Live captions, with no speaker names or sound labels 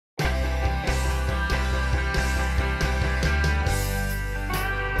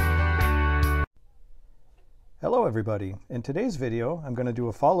Hello everybody. In today's video, I'm going to do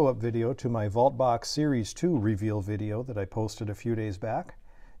a follow-up video to my Vault Box Series 2 reveal video that I posted a few days back.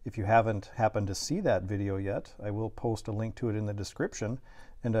 If you haven't happened to see that video yet, I will post a link to it in the description,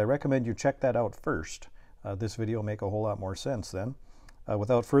 and I recommend you check that out first. This video will make a whole lot more sense then.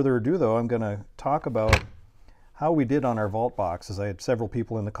 Without further ado though, I'm going to talk about how we did on our Vault Boxes. I had several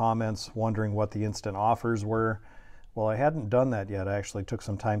people in the comments wondering what the instant offers were. Well, I hadn't done that yet. I actually took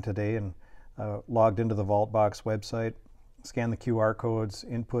some time today and logged into the Vault Box website, scanned the QR codes,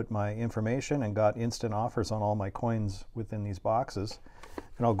 input my information, and got instant offers on all my coins within these boxes.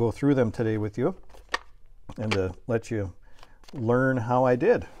 And I'll go through them today with you and let you learn how I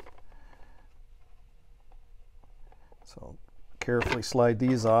did. So carefully slide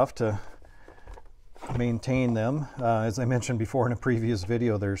these off to maintain them. As I mentioned before in a previous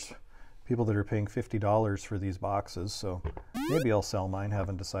video, there's people that are paying $50 for these boxes, so maybe I'll sell mine,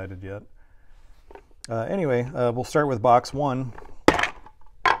 haven't decided yet. Anyway, we'll start with box one.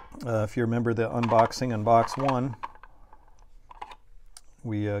 If you remember the unboxing in box one,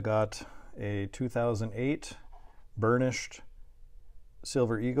 we got a 2008 burnished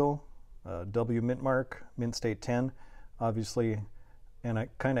Silver Eagle, W mint mark, mint state 10, obviously, and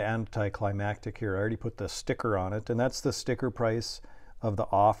kind of anticlimactic here. I already put the sticker on it, and that's the sticker price of the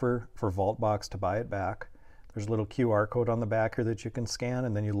offer for Vault Box to buy it back. There's a little QR code on the back here that you can scan,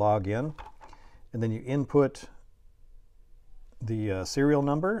 and then you log in. And then you input the serial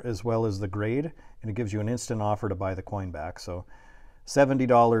number as well as the grade, and it gives you an instant offer to buy the coin back. So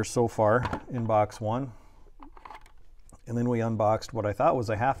 $70 so far in box one. And then we unboxed what I thought was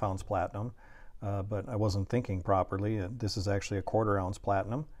a ½ ounce platinum, but I wasn't thinking properly. This is actually a ¼ ounce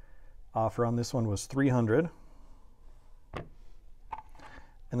platinum. Offer on this one was $300.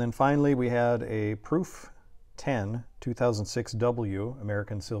 And then finally we had a Proof 10 2006 W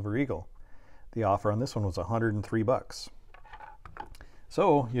American Silver Eagle. The offer on this one was $103.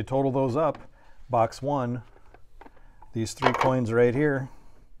 So you total those up, box one, these three coins right here,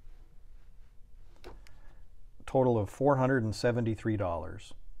 total of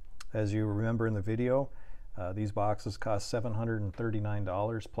 $473. As you remember in the video, these boxes cost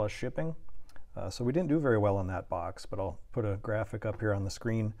 $739 plus shipping. So we didn't do very well on that box, but I'll put a graphic up here on the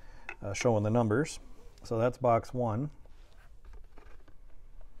screen showing the numbers. So that's box one.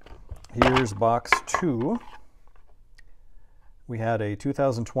 Here's box two. We had a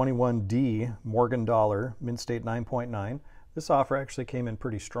 2021 D Morgan Dollar, mint state 9.9. This offer actually came in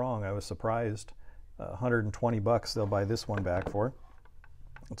pretty strong. I was surprised. $120 they'll buy this one back for.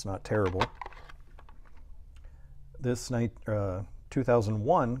 It's not terrible. This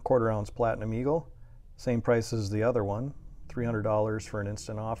 2001 ¼ ounce Platinum Eagle, same price as the other one, $300 for an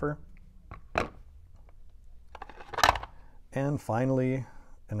instant offer. And finally,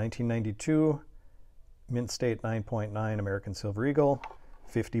 a 1992 mint state 9.9 American Silver Eagle,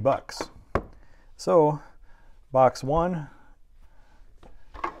 $50. So box one,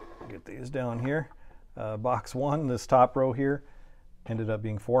 get these down here. Box one, this top row here, ended up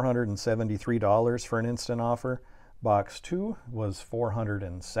being $473 for an instant offer. Box two was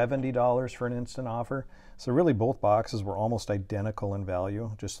 $470 for an instant offer. So really both boxes were almost identical in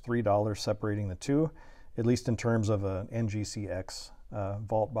value, just $3 separating the two, at least in terms of an NGCX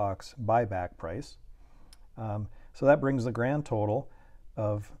Vault Box buyback price. So that brings the grand total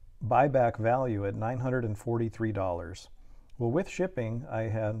of buyback value at $943. Well, with shipping, I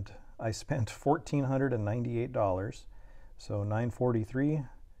spent $1,498. So $943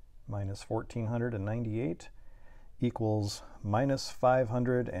 minus $1,498 equals minus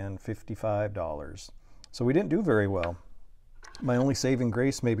 $555. So we didn't do very well. My only saving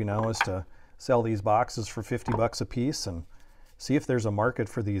grace maybe now is to sell these boxes for $50 a piece and see if there's a market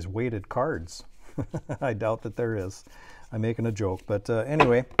for these weighted cards. I doubt that there is. I'm making a joke. But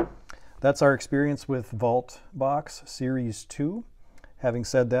anyway, that's our experience with Vault Box Series 2. Having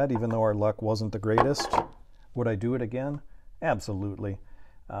said that, even though our luck wasn't the greatest, would I do it again? Absolutely.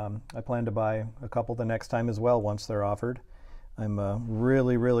 I plan to buy a couple the next time as well once they're offered. I'm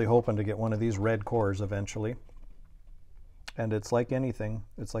really, really hoping to get one of these red cores eventually. And it's like anything.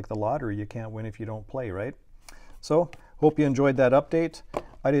 It's like the lottery. You can't win if you don't play, right? So, hope you enjoyed that update.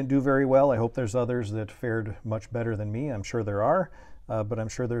 I didn't do very well. I hope there's others that fared much better than me. I'm sure there are, but I'm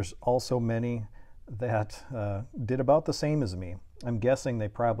sure there's also many that did about the same as me. I'm guessing they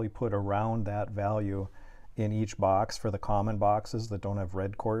probably put around that value in each box for the common boxes that don't have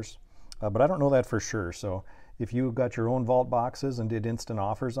red cores, but I don't know that for sure. So if you got your own Vault Boxes and did instant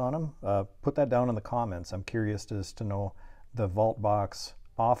offers on them, put that down in the comments. I'm curious as to know the Vault Box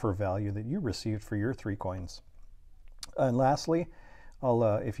offer value that you received for your 3 coins. And lastly,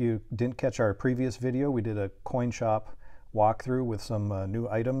 If you didn't catch our previous video, we did a coin shop walkthrough with some new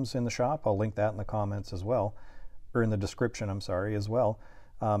items in the shop. I'll link that in the comments as well, or in the description, I'm sorry, as well.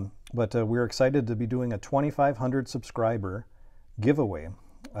 But we're excited to be doing a 2,500 subscriber giveaway.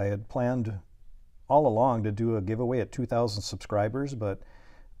 I had planned all along to do a giveaway at 2,000 subscribers, but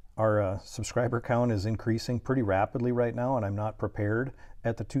our subscriber count is increasing pretty rapidly right now, and I'm not prepared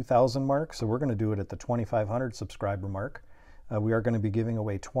at the 2,000 mark, so we're going to do it at the 2,500 subscriber mark. We are going to be giving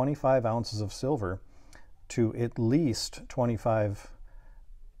away 25 ounces of silver to at least 25,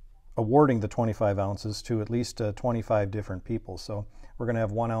 awarding the 25 ounces to at least 25 different people. So we're going to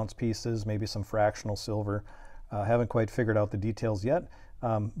have 1 ounce pieces, maybe some fractional silver. Haven't quite figured out the details yet,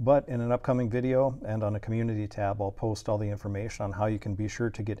 but in an upcoming video and on a community tab, I'll post all the information on how you can be sure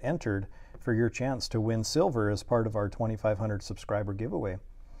to get entered for your chance to win silver as part of our 2,500 subscriber giveaway.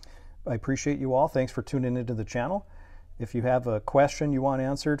 I appreciate you all. Thanks for tuning into the channel. If you have a question you want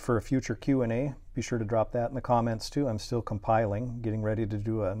answered for a future Q&A, be sure to drop that in the comments too. I'm still compiling, getting ready to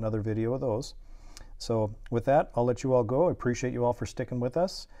do another video of those. So with that, I'll let you all go. I appreciate you all for sticking with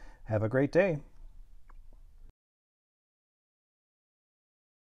us. Have a great day.